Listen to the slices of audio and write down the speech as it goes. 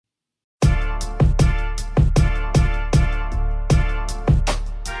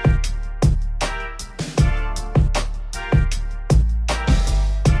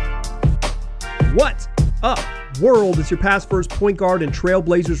world. It's your past first point guard and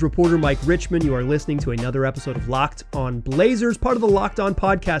Trailblazers reporter Mike Richmond. You are listening to another episode of Locked On Blazers, part of the Locked On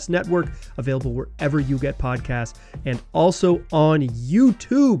Podcast Network, available wherever you get podcasts and also on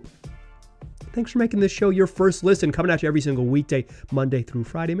YouTube. Thanks for making this show your first listen, coming at you every single weekday, Monday through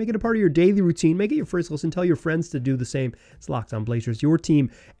Friday. Make it a part of your daily routine. Make it your first listen. Tell your friends to do the same. It's Locked On Blazers, your team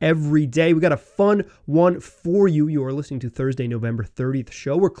every day. We got a fun one for you. You are listening to Thursday, November 30th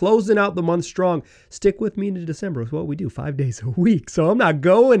show. We're closing out the month strong. Stick with me into December. It's what we do 5 days a week. So I'm not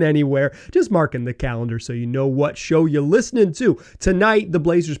going anywhere. Just marking the calendar so you know what show you're listening to. Tonight, the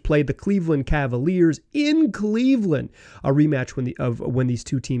Blazers played the Cleveland Cavaliers in Cleveland. A rematch when these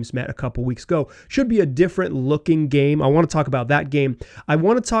two teams met a couple weeks ago. Should be a different looking game. I want to talk about that game. I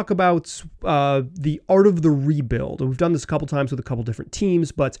want to talk about the art of the rebuild. We've done this a couple times with a couple different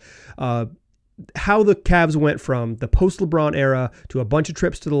teams, but how the Cavs went from the post-LeBron era to a bunch of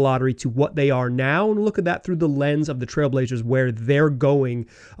trips to the lottery to what they are now, and look at that through the lens of the Trailblazers, where they're going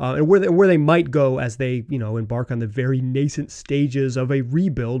and where they might go as they embark on the very nascent stages of a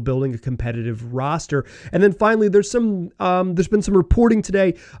rebuild, building a competitive roster. And then finally, there's been some reporting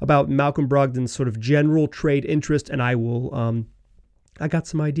today about Malcolm Brogdon's sort of general trade interest, and I got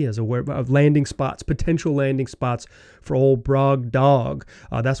some ideas of landing spots, potential landing spots for old Brogdon.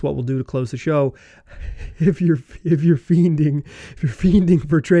 That's what we'll do to close the show. If you're fiending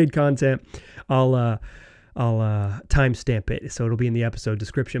for trade content, I'll timestamp it, so it'll be in the episode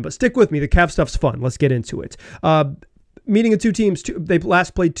description. But stick with me. The Cav stuff's fun. Let's get into it. Meeting of two teams, they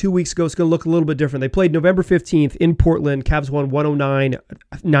last played 2 weeks ago. It's going to look a little bit different. They played November 15th in Portland. Cavs won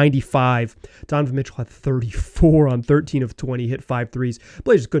 109-95. Donovan Mitchell had 34 on 13 of 20, hit 5 threes.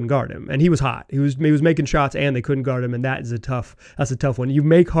 Blazers couldn't guard him, and he was hot. He was making shots, and they couldn't guard him, and that's a tough one. You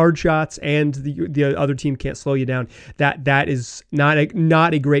make hard shots, and the other team can't slow you down. That is not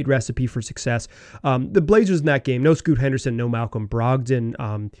a great recipe for success. The Blazers in that game, no Scoot Henderson, no Malcolm Brogdon,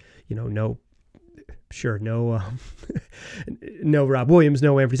 no Rob Williams,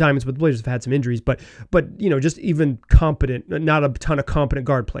 no Anthony Simons, but the Blazers have had some injuries. But just even competent, not a ton of competent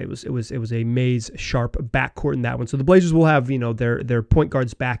guard play. It was a Mays sharp backcourt in that one. So the Blazers will have their point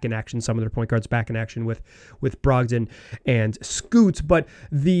guards back in action, some of their point guards back in action with Brogdon and Scoot. But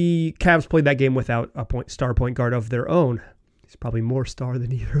the Cavs played that game without a star point guard of their own. He's probably more star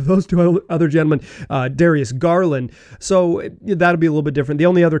than either of those two other gentlemen, Darius Garland. So that'll be a little bit different. The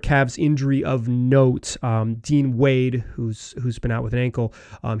only other Cavs injury of note, Dean Wade, who's been out with an ankle,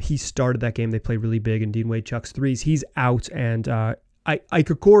 he started that game. They played really big, and Dean Wade chucks threes. He's out, and Isaac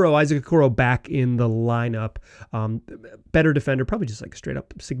Okoro back in the lineup. Better defender, probably just like a straight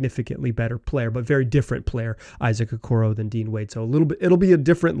up significantly better player, but very different player, Isaac Okoro, than Dean Wade. So it'll be a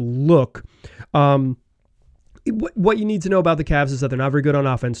different look. What you need to know about the Cavs is that they're not very good on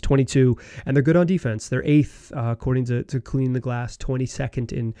offense, 22, and they're good on defense. They're 8th, according to Clean the Glass,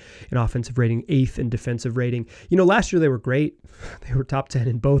 22nd in offensive rating, 8th in defensive rating. Last year they were great. They were top 10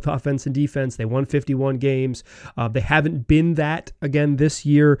 in both offense and defense. They won 51 games. They haven't been that again this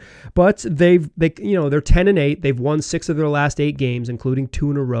year, but they're 10-8. They've won 6 of their last 8 games, including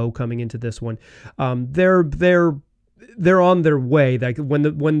 2 in a row coming into this one. They're on their way. Like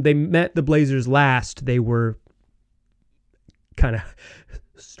when they met the Blazers last, they were kind of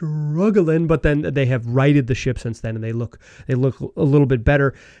struggling, but then they have righted the ship since then, and they look a little bit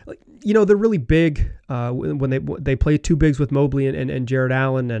better. They're really big when they play two bigs with Mobley and Jared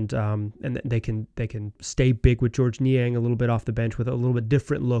Allen, and they can stay big with George Niang a little bit off the bench with a little bit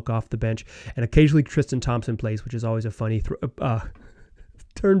different look off the bench, and occasionally Tristan Thompson plays, which is always a funny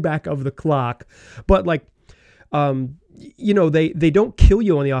turn back of the clock, but they don't kill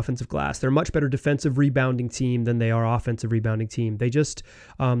you on the offensive glass. They're a much better defensive rebounding team than they are offensive rebounding team. They just,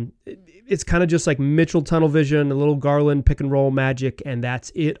 it's kind of just like Mitchell tunnel vision, a little Garland pick and roll magic, and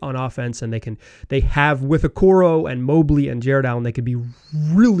that's it on offense. And they have with Okoro and Mobley and Jared Allen, they could be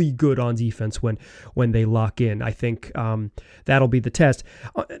really good on defense when they lock in. I think that'll be the test.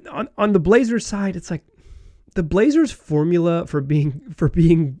 On the Blazers side, it's like the Blazers formula for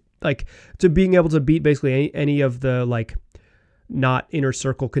being like to being able to beat basically any of the not inner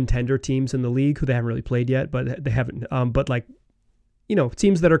circle contender teams in the league who they haven't really played yet, but they haven't.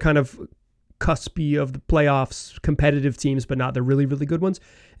 Teams that are kind of cuspy of the playoffs, competitive teams, but not the really, really good ones,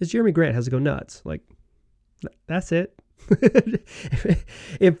 is Jeremy Grant has to go nuts. That's it.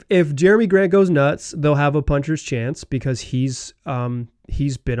 if Jeremy Grant goes nuts, they'll have a puncher's chance because he's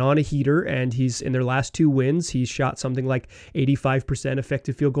been on a heater, and he's in their last 2 wins. He's shot something like 85%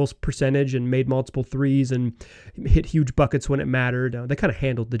 effective field goals percentage and made multiple threes and hit huge buckets when it mattered. They kind of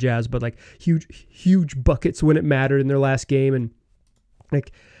handled the Jazz, but huge buckets when it mattered in their last game. And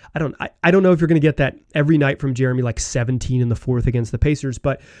Like, I don't know if you're going to get that every night from Jeremy, like 17 in the fourth against the Pacers,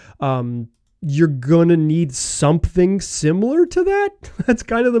 but you're going to need something similar to that. That's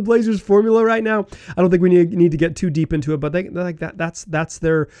kind of the Blazers formula right now. I don't think we need to get too deep into it, but they like that. That's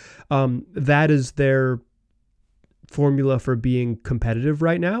their that is their formula for being competitive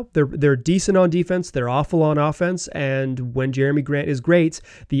right now. They're decent on defense, they're awful on offense, and when Jeremy Grant is great,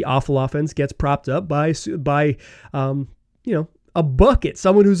 the awful offense gets propped up by a bucket,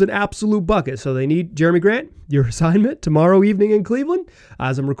 someone who's an absolute bucket. So they need Jeremy Grant. Your assignment tomorrow evening in Cleveland,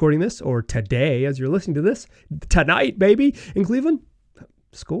 as I'm recording this, or today as you're listening to this, tonight, baby, in Cleveland,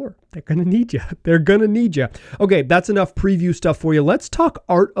 score. They're going to need you. They're going to need you. Okay, that's enough preview stuff for you. Let's talk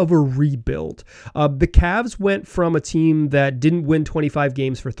art of a rebuild. The Cavs went from a team that didn't win 25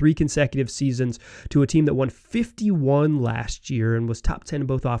 games for 3 consecutive seasons to a team that won 51 last year and was top 10 in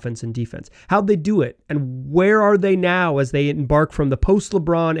both offense and defense. How'd they do it? And where are they now as they embark from the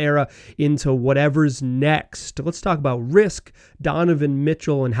post-LeBron era into whatever's next? Let's talk about risk, Donovan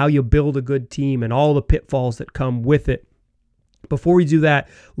Mitchell, and how you build a good team and all the pitfalls that come with it. Before we do that,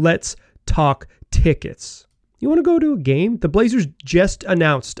 let's talk tickets. You want to go to a game? The Blazers just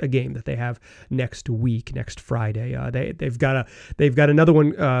announced a game that they have next week, next Friday. They've got another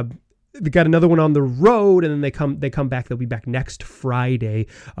one. They got another one on the road, and then they come back. They'll be back next Friday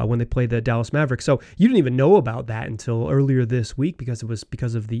when they play the Dallas Mavericks. So you didn't even know about that until earlier this week because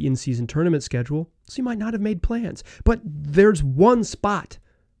of the in-season tournament schedule. So you might not have made plans. But there's one spot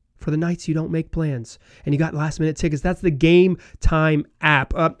for the nights you don't make plans and you got last minute tickets. That's the Game Time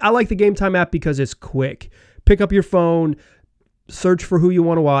app. I like the Game Time app because it's quick. Pick up your phone, search for who you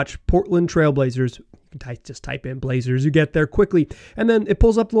want to watch, Portland Trailblazers. Just type in Blazers, you get there quickly. And then it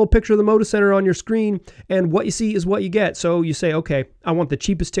pulls up the little picture of the Moda Center on your screen, and what you see is what you get. So you say, okay, I want the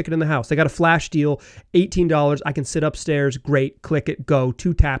cheapest ticket in the house. They got a flash deal, $18. I can sit upstairs. Great. Click it, go.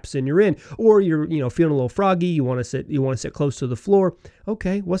 2 taps and you're in. Or you're, feeling a little froggy. You want to sit close to the floor.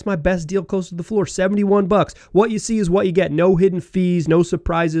 Okay, what's my best deal close to the floor? $71. What you see is what you get. No hidden fees, no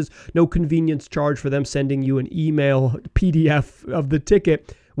surprises, no convenience charge for them sending you an email PDF of the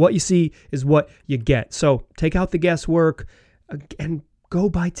ticket. What you see is what you get. So take out the guesswork and go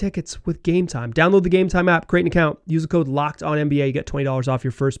buy tickets with Game Time. Download the Game Time app, create an account, use the code LOCKEDONNBA. You get $20 off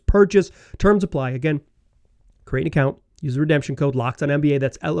your first purchase. Terms apply. Again, create an account, use the redemption code LOCKEDONNBA.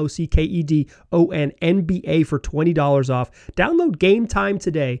 That's LOCKEDONNBA for $20 off. Download Game Time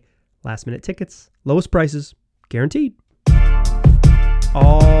today. Last minute tickets, lowest prices, guaranteed.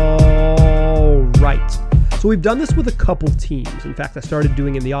 All right. So we've done this with a couple teams. In fact, I started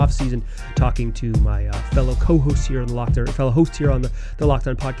doing in the offseason, talking to my fellow co-hosts here on the Locked On, fellow hosts here on the Locked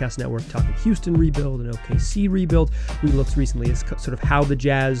On Podcast Network, talking Houston rebuild and OKC rebuild. We looked recently at sort of how the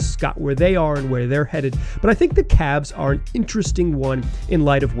Jazz got where they are and where they're headed. But I think the Cavs are an interesting one in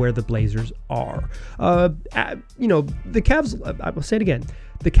light of where the Blazers are. The Cavs, I will say it again,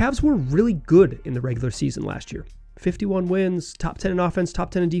 the Cavs were really good in the regular season last year. 51 wins, top 10 in offense,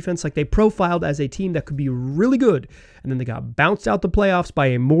 top 10 in defense. Like, they profiled as a team that could be really good. And then they got bounced out the playoffs by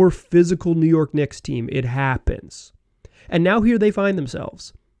a more physical New York Knicks team. It happens. And now here they find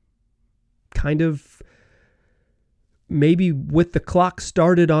themselves. Kind of maybe with the clock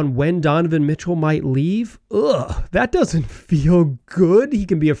started on when Donovan Mitchell might leave. That doesn't feel good. He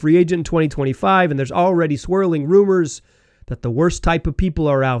can be a free agent in 2025. And there's already swirling rumors that the worst type of people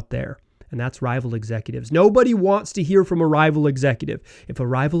are out there. And that's rival executives. Nobody wants to hear from a rival executive. If a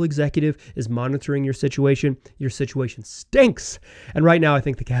rival executive is monitoring your situation stinks. And right now, I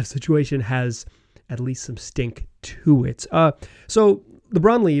think the Cavs situation has at least some stink to it. So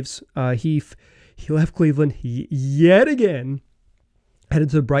LeBron leaves. He left Cleveland yet again,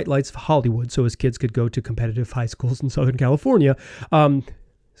 headed to the bright lights of Hollywood so his kids could go to competitive high schools in Southern California. He's a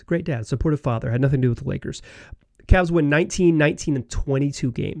great dad, supportive father, had nothing to do with the Lakers. Cavs win 19, 19, and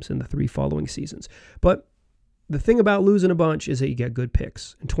 22 games in the 3 following seasons. But the thing about losing a bunch is that you get good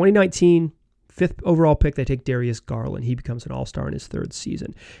picks. In 2019, 5th overall pick, they take Darius Garland. He becomes an all-star in his 3rd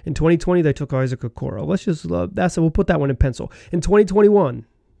season. In 2020, they took Isaac Okoro. We'll put that one in pencil. In 2021,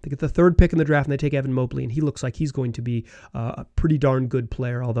 they get the 3rd pick in the draft, and they take Evan Mobley, and he looks like he's going to be a pretty darn good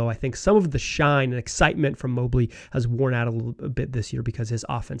player, although I think some of the shine and excitement from Mobley has worn out a little bit this year because his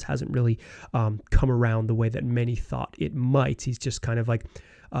offense hasn't really come around the way that many thought it might. He's just kind of like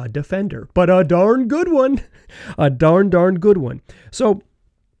a defender, but a darn good one. A darn good one. So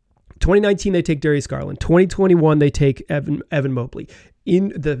 2019, they take Darius Garland. 2021, they take Evan Mobley. in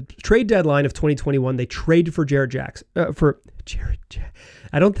the trade deadline of 2021, they traded for Jarrett Jackson.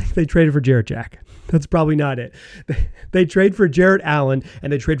 I don't think they traded for Jarrett Jack. That's probably not it. They trade for Jarrett Allen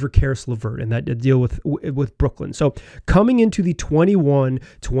and they trade for Karis LeVert and that deal with Brooklyn. So coming into the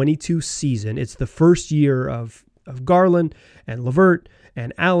 21-22 season, it's the first year of Garland and LeVert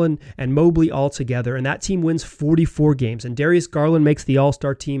and Allen and Mobley all together, and that team wins 44 games. And Darius Garland makes the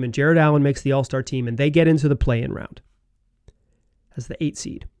All-Star team, and Jarrett Allen makes the All-Star team, and they get into the play-in round as the 8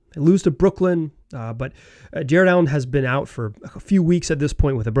 seed. They lose to Brooklyn, but Jarrett Allen has been out for a few weeks at this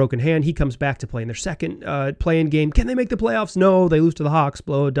point with a broken hand. He comes back to play in their second play-in game. Can they make the playoffs? No, they lose to the Hawks,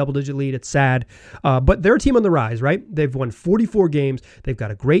 blow a double-digit lead. It's sad, but they're a team on the rise, right? They've won 44 games. They've got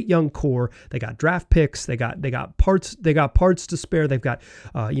a great young core. They got draft picks. They got parts. They got parts to spare. They've got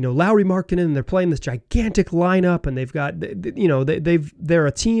Lowry Markkanen, and they're playing this gigantic lineup, and they've got they're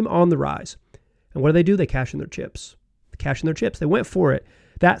a team on the rise. And what do? They cash in their chips. They went for it.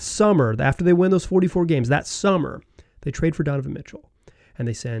 That summer, after they win those 44 games, that summer, they trade for Donovan Mitchell. And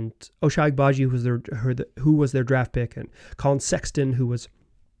they send Ochai Agbaji, who was their draft pick, and Colin Sexton, who was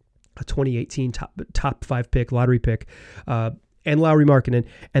a 2018 top 5 pick, lottery pick, and Lowry Markkanen,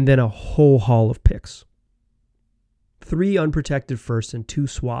 and then a whole haul of picks. 3 unprotected firsts and 2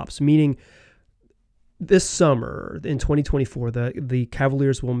 swaps, meaning this summer in 2024, the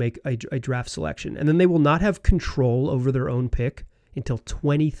Cavaliers will make a draft selection, and then they will not have control over their own pick until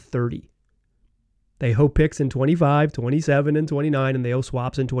 2030. They owe picks in 25, 27, and 29, and they owe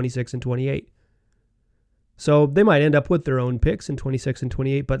swaps in 26 and 28. So they might end up with their own picks in 26 and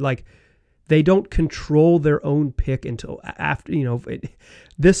 28, but they don't control their own pick until after,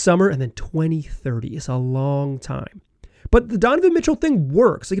 this summer, and then 2030 is a long time. But the Donovan Mitchell thing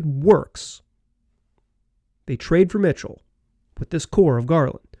works. It works. They trade for Mitchell with this core of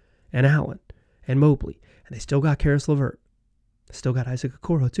Garland and Allen and Mobley, and they still got Karis LeVert. Still got Isaac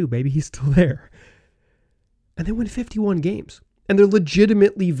Okoro too, baby. He's still there. And they win 51 games. And they're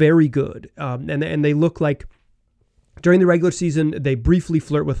legitimately very good. And they look like, during the regular season, they briefly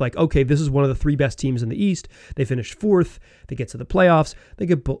flirt with okay, this is one of the 3 best teams in the East. They finish 4th. They get to the playoffs. They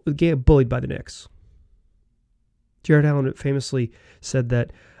get bullied by the Knicks. Jarrett Allen famously said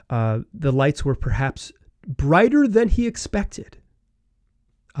that the lights were perhaps brighter than he expected.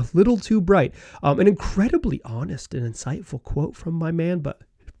 A little too bright. An incredibly honest and insightful quote from my man, but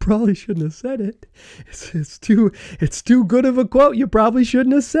probably shouldn't have said it. It's too good of a quote. You probably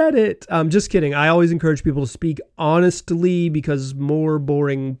shouldn't have said it. Just kidding. I always encourage people to speak honestly because more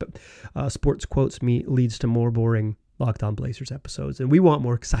boring sports quotes leads to more boring Locked On Blazers episodes, and we want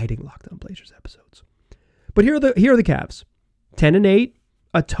more exciting Locked On Blazers episodes. But here are the Cavs, 10-8,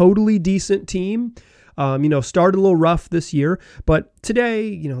 a totally decent team. Started a little rough this year, but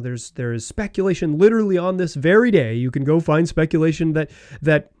today, there is speculation literally on this very day. You can go find speculation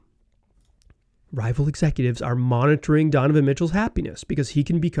that rival executives are monitoring Donovan Mitchell's happiness because he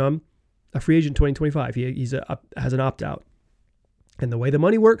can become a free agent in 2025. He has an opt-out. And the way the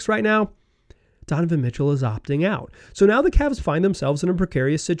money works right now, Donovan Mitchell is opting out. So now the Cavs find themselves in a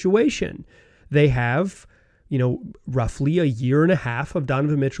precarious situation. They have roughly a year and a half of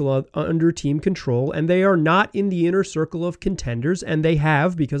Donovan Mitchell under team control, and they are not in the inner circle of contenders, and they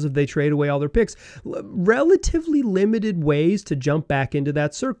have, because they trade away all their picks, relatively limited ways to jump back into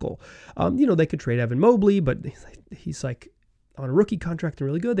that circle. They could trade Evan Mobley, but he's on a rookie contract and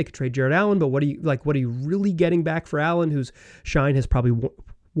really good. They could trade Jarrett Allen, but what are you really getting back for Allen, whose shine has probably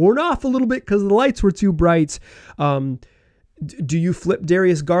worn off a little bit because the lights were too bright? Do you flip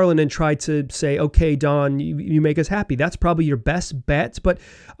Darius Garland and try to say, okay, Don, you make us happy? That's probably your best bet, but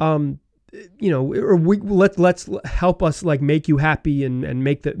let's help us make you happy and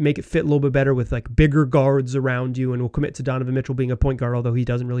make it fit a little bit better with bigger guards around you, and we'll commit to Donovan Mitchell being a point guard, although he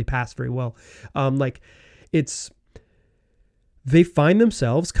doesn't really pass very well. They find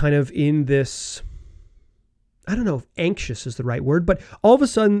themselves kind of in this, I don't know if anxious is the right word, but all of a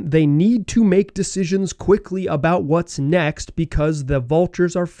sudden they need to make decisions quickly about what's next because the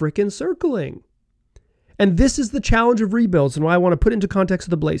vultures are freaking circling. And this is the challenge of rebuilds, and why I want to put it into context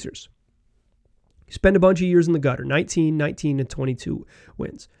of the Blazers. You spend a bunch of years in the gutter, 19, and 22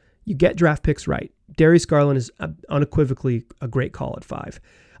 wins. You get draft picks right. Darius Garland is unequivocally a great call at 5.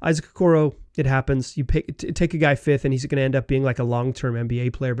 Isaac Okoro, it happens. You take a guy 5th, and he's going to end up being a long-term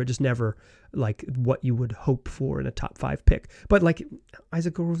NBA player, but just never what you would hope for in a top 5 pick. But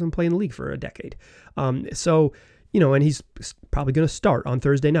Isaac Okoro's been playing the league for a decade. So and he's probably going to start on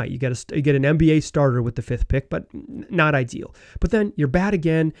Thursday night. You get an NBA starter with the 5th pick, but not ideal. But then you're bad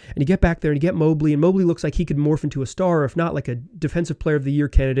again, and you get back there and you get Mobley, and Mobley looks like he could morph into a star, if not like a defensive player of the year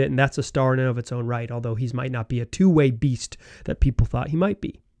candidate, and that's a star in and of its own right, although he might not be a two-way beast that people thought he might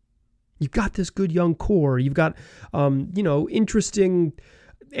be. You've got this good young core. You've got, interesting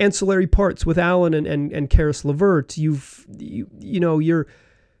ancillary parts with Allen and Karis LeVert. You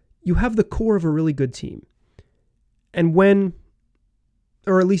have the core of a really good team. And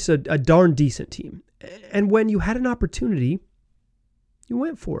or at least a darn decent team. And when you had an opportunity, you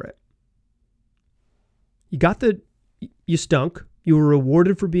went for it. You stunk. You were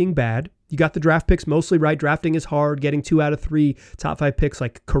rewarded for being bad. You got the draft picks mostly right. Drafting is hard. Getting 2 out of 3 top 5 picks,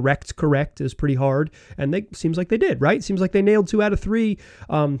 like correct is pretty hard. And seems like they did, right? Seems like they nailed 2 out of 3.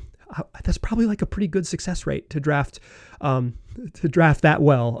 That's probably like a pretty good success rate to draft that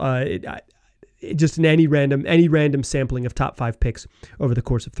well. Just in any random sampling of top 5 picks over the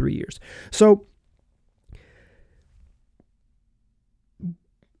course of 3 years. So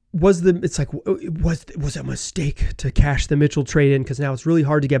was it a mistake to cash the Mitchell trade in because now it's really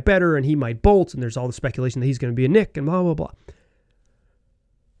hard to get better and he might bolt and there's all the speculation that he's going to be a Knick and blah, blah, blah.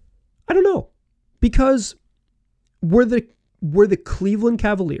 I don't know, because we're the Cleveland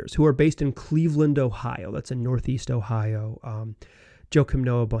Cavaliers, who are based in Cleveland, Ohio. That's in Northeast Ohio. Joakim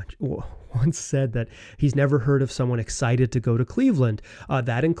Noah once said that he's never heard of someone excited to go to Cleveland.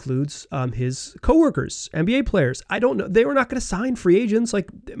 That includes his coworkers, NBA players. I don't know. They were not going to sign free agents. Like,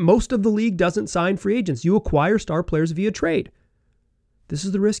 most of the league doesn't sign free agents. You acquire star players via trade. This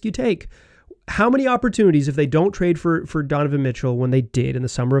is the risk you take. How many opportunities, if they don't trade for Donovan Mitchell when they did in the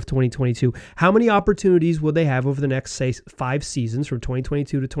summer of 2022, how many opportunities would they have over the next, say, 5 seasons from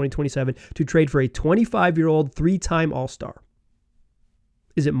 2022 to 2027 to trade for a 25-year-old 3-time All-Star?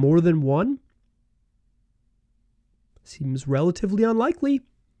 Is it more than one? Seems relatively unlikely.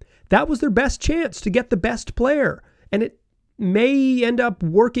 That was their best chance to get the best player. And it may end up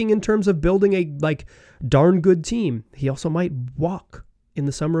working in terms of building a darn good team. He also might walk in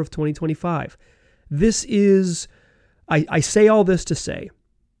the summer of 2025. This is, I say all this to say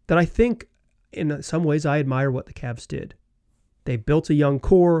that I think in some ways I admire what the Cavs did. They built a young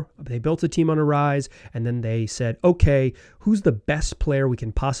core, they built a team on a rise, and then they said, okay, who's the best player we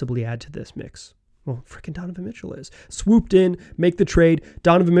can possibly add to this mix? Well, freaking Donovan Mitchell is. Swooped in, make the trade.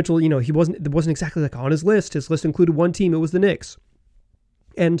 Donovan Mitchell, it wasn't exactly like on his list. His list included one team. It was the Knicks.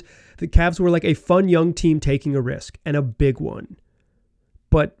 And the Cavs were like a fun young team taking a risk, and a big one.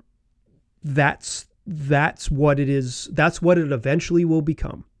 But that's what it is. That's what it eventually will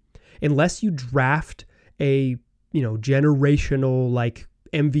become. Unless you draft a generational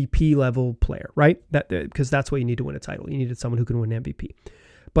MVP level player, right? Because that's what you need to win a title. You needed someone who can win MVP.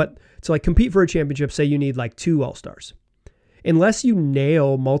 But to compete for a championship, say you need 2 All-Stars. Unless you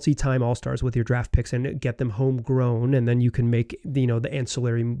nail multi-time All-Stars with your draft picks and get them homegrown, and then you can make the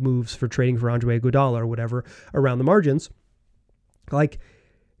ancillary moves for trading for Andre Iguodala or whatever around the margins.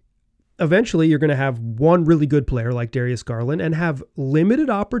 Eventually you're going to have one really good player like Darius Garland and have limited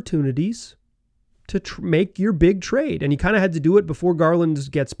opportunities to make your big trade. And you kind of had to do it before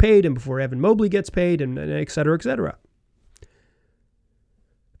Garland gets paid and before Evan Mobley gets paid and et cetera, et cetera.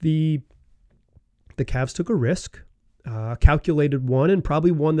 The Cavs took a risk, calculated one, and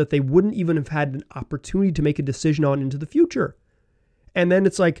probably one that they wouldn't even have had an opportunity to make a decision on into the future. And then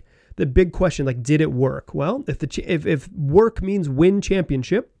it's the big question, did it work? Well, if work means win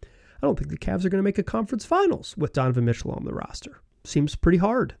championship, I don't think the Cavs are going to make a conference finals with Donovan Mitchell on the roster. Seems pretty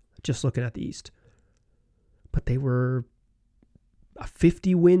hard just looking at the East. But they were a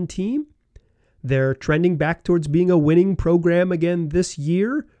 50-win team. They're trending back towards being a winning program again this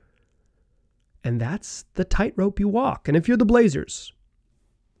year. And that's the tightrope you walk. And if you're the Blazers,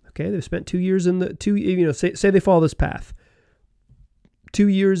 okay, they've spent 2 years say they follow this path. 2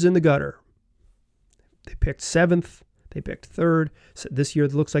 years in the gutter. They picked 7th. They picked 3rd. So this year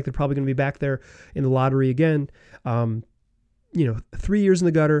it looks like they're probably going to be back there in the lottery again. 3 years in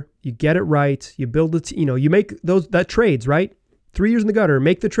the gutter, you get it right, you build it, you make that trades, right? 3 years in the gutter,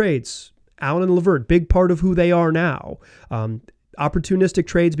 make the trades. Allen and LeVert, big part of who they are now. Opportunistic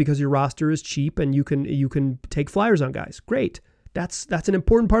trades because your roster is cheap and you can take flyers on guys. Great. That's an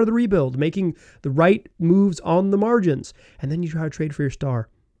important part of the rebuild, making the right moves on the margins. And then you try to trade for your star.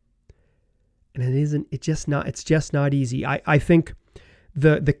 And it's just not easy. I think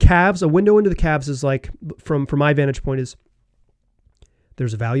the Cavs, a window into the Cavs is from my vantage point is,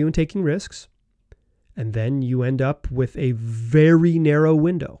 there's a value in taking risks, and then you end up with a very narrow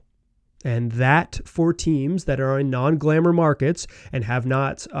window. And that, for teams that are in non-glamour markets and have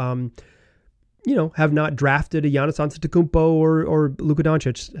not have not drafted a Giannis Antetokounmpo or Luka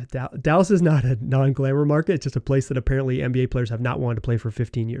Doncic. Dallas is not a non-glamour market. It's just a place that apparently NBA players have not wanted to play for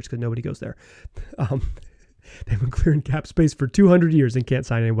 15 years because nobody goes there. They've been clearing cap space for 200 years and can't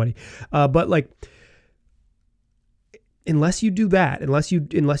sign anybody. But like, unless you do that, unless you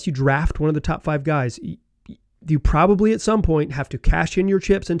draft one of the top 5 guys, you probably at some point have to cash in your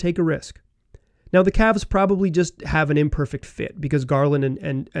chips and take a risk. Now, the Cavs probably just have an imperfect fit because Garland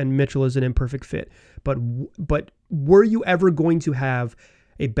and Mitchell is an imperfect fit. But were you ever going to have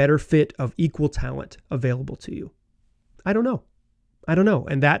a better fit of equal talent available to you? I don't know.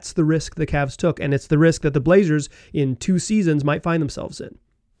 And that's the risk the Cavs took. And it's the risk that the Blazers in 2 seasons might find themselves in.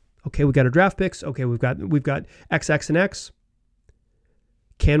 Okay, we've got our draft picks. Okay, we've got X, X, and X.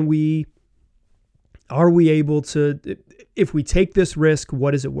 Are we able to, if we take this risk,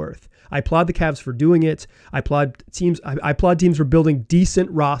 what is it worth? I applaud the Cavs for doing it. I applaud teams for building decent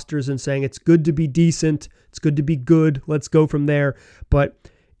rosters and saying it's good to be decent. It's good to be good. Let's go from there. But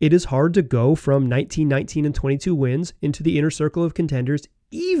it is hard to go from 19 and 22 wins into the inner circle of contenders,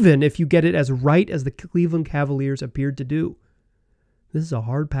 even if you get it as right as the Cleveland Cavaliers appeared to do. This is a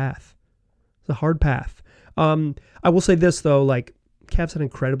hard path. It's a hard path. I will say this, though, like, Cavs had an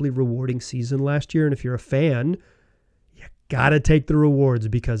incredibly rewarding season last year, and if you're a fan, you gotta take the rewards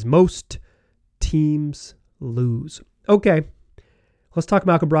because most teams lose. Okay, let's talk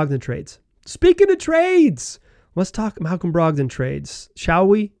Malcolm Brogdon trades. Speaking of trades, let's talk Malcolm Brogdon trades. Shall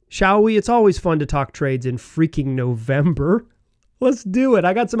we? It's always fun to talk trades in freaking November. Let's do it.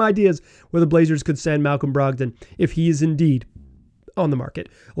 I got some ideas where the Blazers could send Malcolm Brogdon if he is indeed on the market.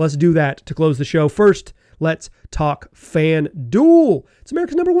 Let's do that to close the show. First, let's talk FanDuel. It's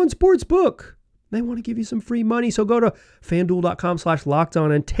America's #1 sports book. They want to give you some free money, so go to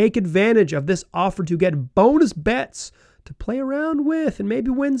FanDuel.com/lockedon and take advantage of this offer to get bonus bets to play around with and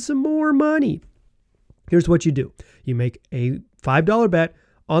maybe win some more money. Here's what you do. You make a $5 bet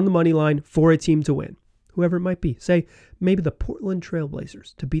on the money line for a team to win, whoever it might be. Say maybe the Portland Trail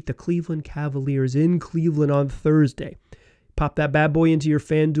Blazers to beat the Cleveland Cavaliers in Cleveland on Thursday. Pop that bad boy into your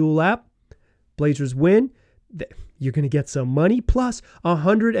FanDuel app. Blazers win. You're going to get some money plus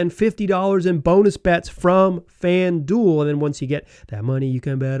 $150 in bonus bets from FanDuel. And then once you get that money, you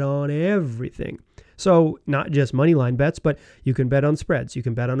can bet on everything. So not just money line bets, but you can bet on spreads. You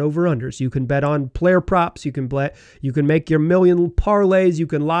can bet on over-unders. You can bet on player props. You can make your million parlays. You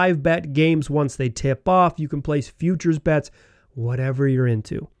can live bet games once they tip off. You can place futures bets, whatever you're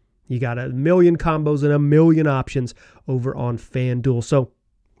into. You got a million combos and a million options over on FanDuel. So why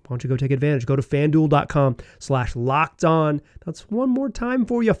don't you go take advantage? Go to FanDuel.com/lockedon. That's one more time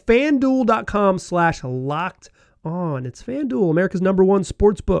for you. FanDuel.com/lockedon. It's FanDuel, America's #1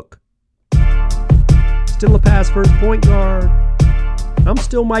 sports book. Still a pass first point guard. I'm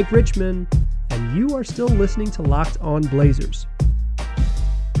still Mike Richmond, and you are still listening to Locked On Blazers.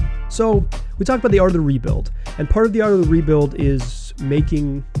 So we talked about the art of the rebuild, and part of the art of the rebuild is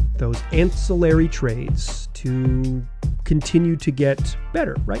making those ancillary trades to continue to get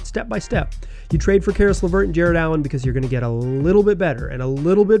better, right? Step by step. You trade for Karis LeVert and Jared Allen because you're going to get a little bit better, and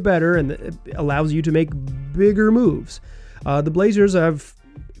it allows you to make bigger moves. The Blazers have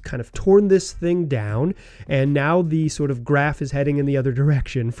kind of torn this thing down, and now the sort of graph is heading in the other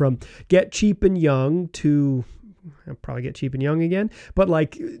direction from get cheap and young to I'll probably get cheap and young again, but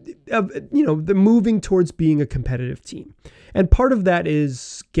the moving towards being a competitive team. And part of that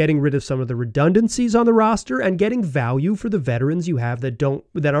is getting rid of some of the redundancies on the roster and getting value for the veterans you have that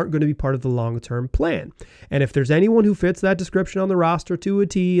aren't going to be part of the long-term plan. And if there's anyone who fits that description on the roster to a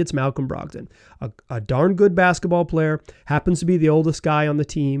T, it's Malcolm Brogdon. A darn good basketball player, happens to be the oldest guy on the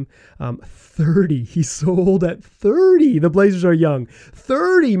team. 30. He's so old at 30. The Blazers are young.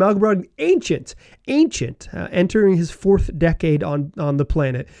 30. Malcolm Brogdon, ancient, entering his 4th decade on the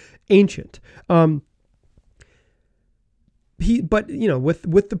planet. Ancient. But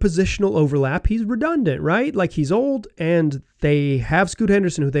with the positional overlap, he's redundant, right? Like, he's old, and they have Scoot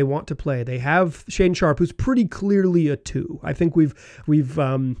Henderson, who they want to play. They have Shaedon Sharpe, who's pretty clearly a 2. I think we're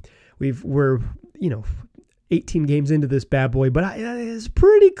 18 games into this bad boy, but it's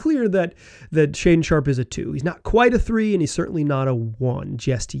pretty clear that Shaedon Sharpe is a 2. He's not quite a 3, and he's certainly not a 1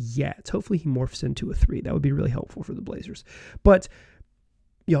 just yet. Hopefully he morphs into a 3. That would be really helpful for the Blazers. But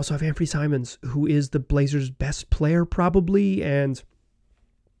you also have Anthony Simons, who is the Blazers' best player probably,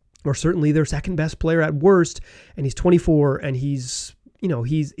 or certainly their second best player at worst, and he's 24, and he is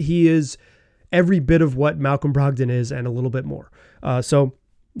every bit of what Malcolm Brogdon is and a little bit more.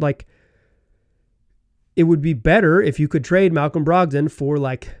 It would be better if you could trade Malcolm Brogdon for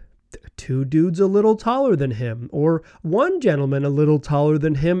 2 dudes a little taller than him, or one gentleman a little taller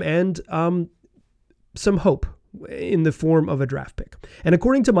than him, and some hope in the form of a draft pick. And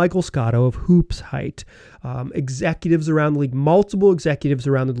according to Michael Scotto of Hoops Height, executives around the league, multiple executives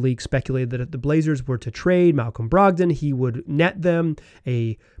around the league speculated that if the Blazers were to trade Malcolm Brogdon, he would net them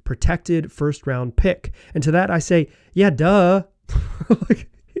a protected first-round pick. And to that I say, yeah, duh.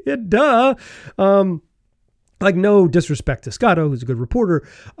 Yeah, duh. Like, no disrespect to Scotto, who's a good reporter,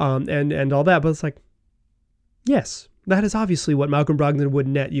 and all that, but it's like, yes, that is obviously what Malcolm Brogdon would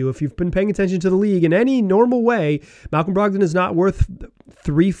net you. If you've been paying attention to the league in any normal way, Malcolm Brogdon is not worth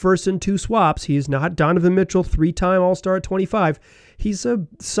 3 firsts and 2 swaps. He's not Donovan Mitchell, 3-time All-Star at 25. He's a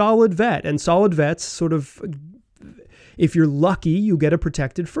solid vet, and solid vets sort of, if you're lucky, you get a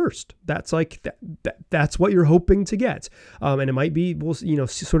protected first. That's like that's what you're hoping to get, and it might be, we'll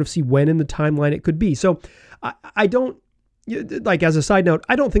sort of see when in the timeline it could be. So I don't. Like, as a side note,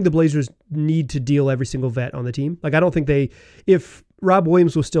 I don't think the Blazers need to deal every single vet on the team. Like, I don't think if Rob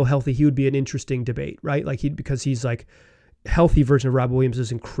Williams was still healthy, he would be an interesting debate, right? Like, because he's like, healthy version of Rob Williams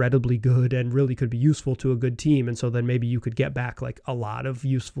is incredibly good and really could be useful to a good team. And so then maybe you could get back like a lot of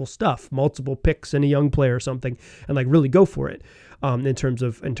useful stuff, multiple picks and a young player or something, and like really go for it. In terms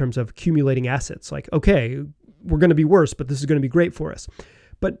of accumulating assets, like, okay, we're going to be worse, but this is going to be great for us.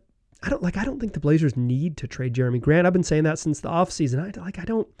 But I don't think the Blazers need to trade Jeremy Grant. I've been saying that since the offseason.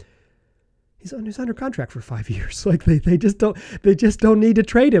 He's under contract for 5 years. Like, they just don't need to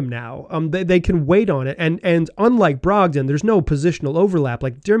trade him now. They can wait on it. And unlike Brogdon, there's no positional overlap.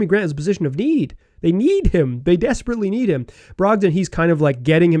 Like, Jeremy Grant is a position of need. They need him. They desperately need him. Brogdon, he's kind of like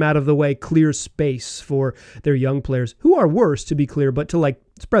getting him out of the way, clear space for their young players, who are worse, to be clear, but to like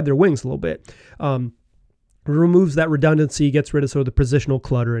spread their wings a little bit. Removes that redundancy, gets rid of sort of the positional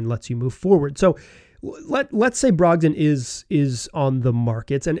clutter, and lets you move forward. So let's say Brogdon is on the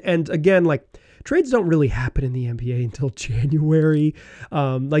markets. And again, like, trades don't really happen in the NBA until January.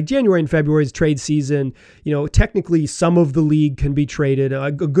 Like, January and February is trade season. Technically some of the league can be traded.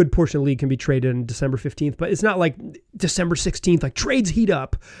 A good portion of the league can be traded on December 15th, but it's not like December 16th, like trades heat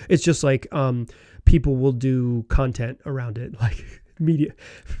up. It's just like people will do content around it. Like,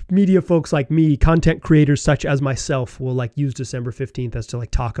 media folks like me, content creators such as myself, will like use December 15th as to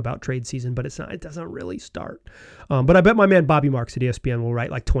like talk about trade season, but it doesn't really start. But I bet my man Bobby Marks at ESPN will write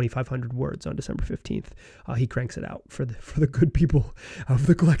like 2,500 words on December 15th. He cranks it out for the good people of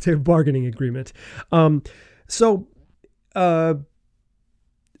the collective bargaining agreement. Like,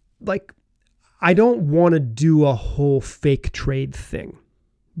 I don't want to do a whole fake trade thing,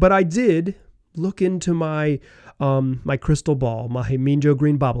 but I did look into my crystal ball, my Mean Joe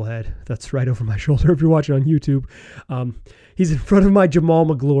Green bobblehead. That's right over my shoulder if you're watching on YouTube. He's in front of my Jamal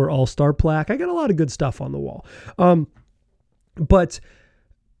McGlure All-Star plaque. I got a lot of good stuff on the wall. But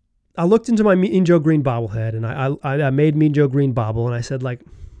I looked into my Mean Joe Green bobblehead, and I made Mean Joe Green bobble, and I said, like,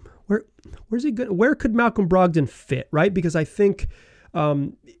 where's he good? Where could Malcolm Brogdon fit, right? Because I think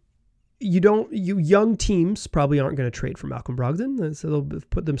young teams probably aren't going to trade for Malcolm Brogdon. So they'll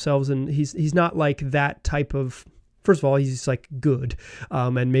put themselves in, he's not like that type of, first of all, he's like good.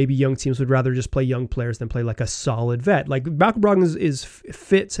 And maybe young teams would rather just play young players than play like a solid vet. Like, Malcolm Brogdon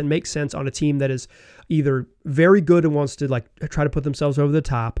fits and makes sense on a team that is either very good and wants to like try to put themselves over the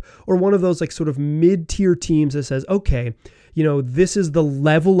top, or one of those like sort of mid-tier teams that says, okay, this is the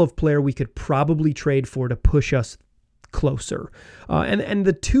level of player we could probably trade for to push us closer. And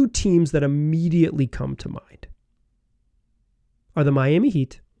the two teams that immediately come to mind are the Miami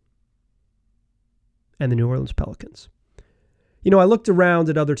Heat and the New Orleans Pelicans. I looked around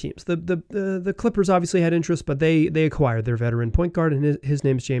at other teams. The Clippers obviously had interest, but they acquired their veteran point guard, and his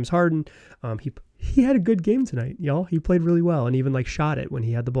name's James Harden. He had a good game tonight, y'all. He played really well and even like shot it when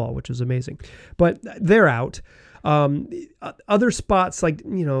he had the ball, which was amazing. But they're out. Other spots, like,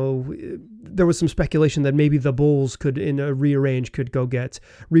 there was some speculation that maybe the Bulls could, in a rearrangement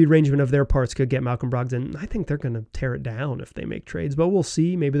of their parts, could get Malcolm Brogdon. I think they're going to tear it down if they make trades, but we'll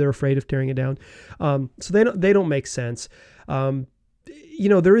see. Maybe they're afraid of tearing it down. So they don't make sense. There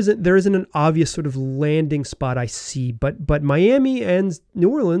isn't an obvious sort of landing spot I see, but Miami and New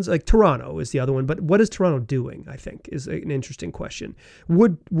Orleans, like Toronto is the other one. But what is Toronto doing, I think, is an interesting question.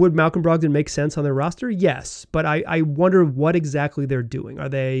 Would Malcolm Brogdon make sense on their roster? Yes, but I wonder what exactly they're doing. Are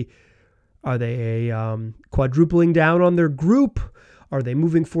they quadrupling down on their group? Are they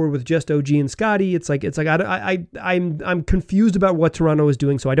moving forward with just OG and Scotty? It's like I'm confused about what Toronto is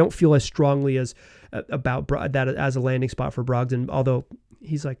doing, so I don't feel as strongly as about that as a landing spot for Brogdon, although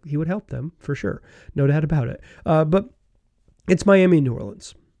he would help them for sure, no doubt about it. But it's Miami, New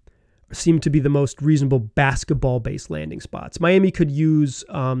Orleans. seem to be the most reasonable basketball-based landing spots. Miami could use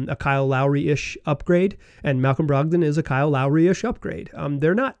a Kyle Lowry-ish upgrade, and Malcolm Brogdon is a Kyle Lowry-ish upgrade.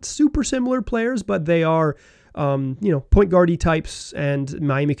 They're not super similar players, but they are, point guardy types, and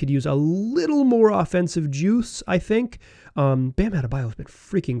Miami could use a little more offensive juice, I think. Bam Adebayo has been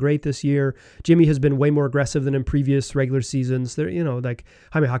freaking great this year. Jimmy has been way more aggressive than in previous regular seasons. They're, like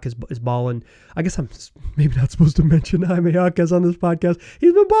Jaime Jaquez is balling. I guess I'm maybe not supposed to mention Jaime Jaquez on this podcast.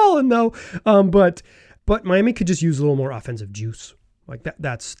 He's been balling though. But Miami could just use a little more offensive juice. Like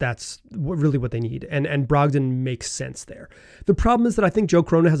that's really what they need. And Brogdon makes sense there. The problem is that I think Joe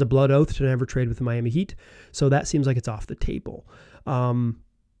Corona has a blood oath to never trade with the Miami Heat. So that seems like it's off the table.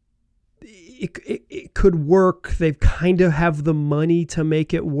 It could work. They kind of have the money to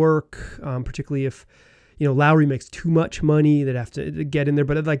make it work, particularly if, Lowry makes too much money. They'd have to get in there.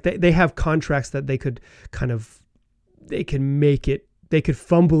 But like they have contracts that they could they could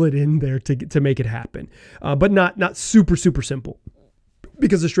fumble it in there to make it happen. But not super, super simple.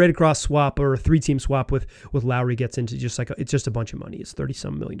 Because a straight across swap or a 3-team swap with Lowry gets into it's just a bunch of money. It's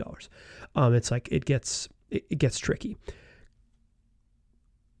 $30-some million. It's like it gets tricky.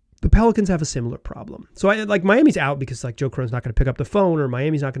 The Pelicans have a similar problem. So Miami's out because Joe Corona's not going to pick up the phone, or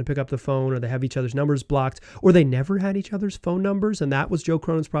Miami's not going to pick up the phone, or they have each other's numbers blocked, or they never had each other's phone numbers, and that was Joe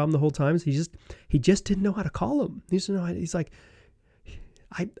Corona's problem the whole time. So he just didn't know how to call him. He just didn't know he's like,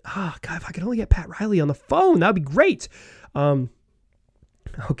 God, if I could only get Pat Riley on the phone, that'd be great.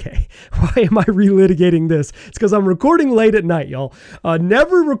 Okay, why am I relitigating this? It's because I'm recording late at night, y'all.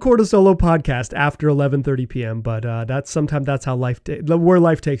 Never record a solo podcast after 11:30 p.m., but that's how where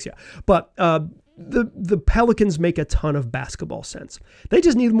life takes you. But the Pelicans make a ton of basketball sense. They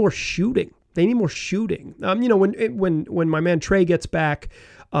just need more shooting. They need more shooting. When my man Trey gets back,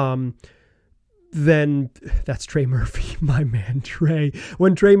 then that's Trey Murphy, my man Trey.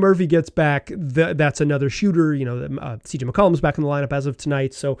 When Trey Murphy gets back, that's another shooter. CJ McCollum's back in the lineup as of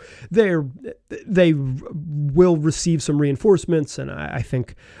tonight, so they will receive some reinforcements, and I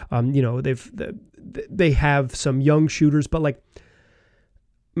think they have some young shooters, but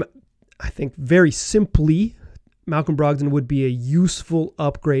I think very simply, Malcolm Brogdon would be a useful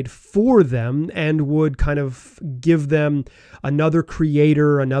upgrade for them and would kind of give them another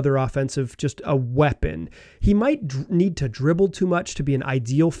creator, another offensive, just a weapon. He might need to dribble too much to be an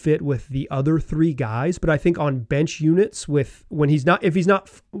ideal fit with the other 3 guys, but I think on bench units if he's not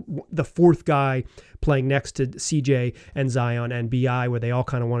the 4th guy playing next to CJ and Zion and BI, where they all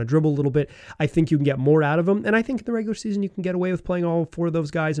kind of want to dribble a little bit, I think you can get more out of them. And I think in the regular season, you can get away with playing all 4 of those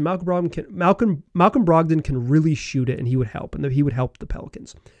guys. And Malcolm Brogdon can really shoot it, and he would help. And he would help the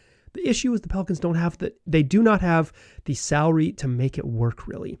Pelicans. The issue is the Pelicans they do not have the salary to make it work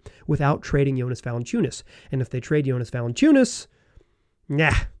really without trading Jonas Valanciunas. And if they trade Jonas Valanciunas,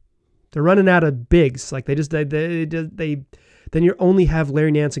 they're running out of bigs. Then you only have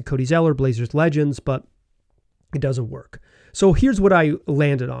Larry Nance and Cody Zeller, Blazers legends, but it doesn't work. So here's what I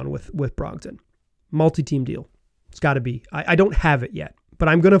landed on with Brogdon. Multi-team deal. It's got to be. I don't have it yet, but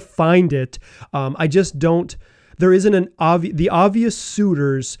I'm going to find it. I just don't. There isn't the obvious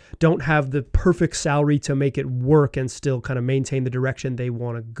suitors don't have the perfect salary to make it work and still kind of maintain the direction they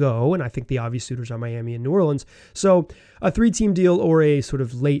want to go. And I think the obvious suitors are Miami and New Orleans. So a 3-team deal or a sort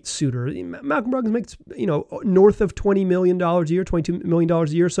of late suitor. Malcolm Brogdon makes, north of $20 million a year, $22 million a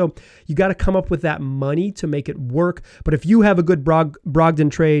year. So you got to come up with that money to make it work. But if you have a good Brogdon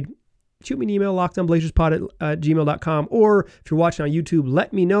trade, shoot me an email, lockedonblazerspod@gmail.com. Or if you're watching on YouTube,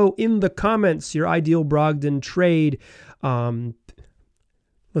 let me know in the comments your ideal Brogdon trade. Listen,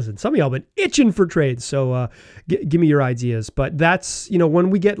 some of y'all been itching for trades, so give me your ideas. But that's, when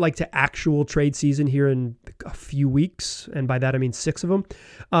we get to actual trade season here in a few weeks, and by that I mean 6 of them,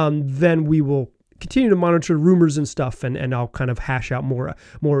 then we will continue to monitor rumors and stuff, and I'll kind of hash out more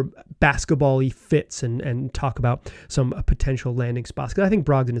basketball-y fits and talk about some potential landing spots. Because I think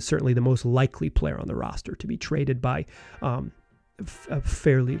Brogdon is certainly the most likely player on the roster to be traded by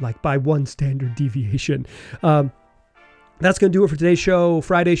fairly, by one standard deviation. That's going to do it for today's show.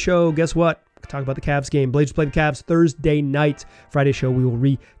 Friday show, guess what? Talk about the Cavs game. Blazers play the Cavs Thursday night. Friday show, we will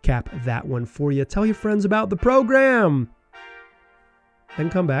recap that one for you. Tell your friends about the program. Then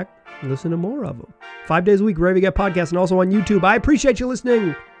come back and listen to more of them. 5 days a week, wherever you get podcasts, and also on YouTube. I appreciate you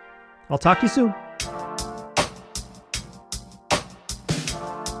listening. I'll talk to you soon.